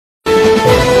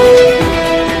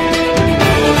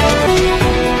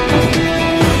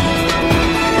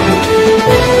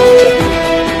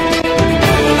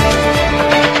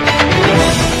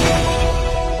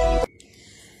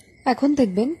এখন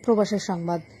দেখবেন প্রবাসের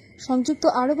সংবাদ। সংযুক্ত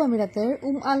আরব আমিরাতের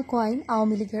আল কোয়াইন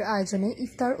আওয়ামী লীগের আয়োজনে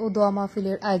ইফতার ও দোয়া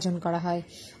মাহফিলের আয়োজন করা হয়।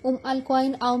 আল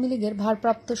কোয়াইন আওয়ামী লীগের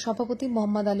ভারপ্রাপ্ত সভাপতি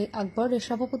মোহাম্মদ আলী আকবর এর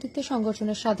সভাপতিত্বে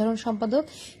সংগঠনের সাধারণ সম্পাদক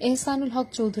এহসানুল হক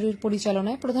চৌধুরীর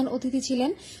পরিচালনায় প্রধান অতিথি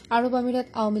ছিলেন আরব আমিরাত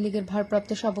আওয়ামী লীগের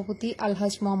ভারপ্রাপ্ত সভাপতি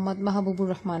আলহাজ মোহাম্মদ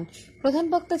মাহবুবুর রহমান। প্রধান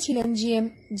বক্তা ছিলেন জিএম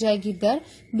জায়গিরদার।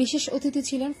 বিশেষ অতিথি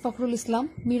ছিলেন ফখরুল ইসলাম,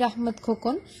 মীর আহমেদ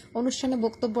খোকন। অনুষ্ঠানে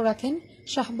বক্তব্য রাখেন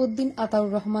শাহাবুদ্দিন আতাউর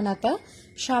রহমান আতা,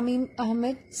 শামীম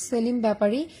আহমেদ, সেলিম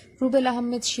ব্যাপারী, রুবেল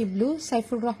আহমেদ শিবলু,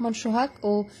 সাইফুর রহমান সোহাগ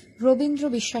ও রবীন্দ্র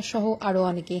বিশ্বাস সহ আরও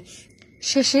অনেকে।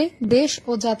 শেষে দেশ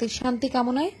ও জাতির শান্তি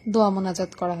কামনায় দোয়া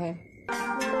মোনাজাত করা হয়।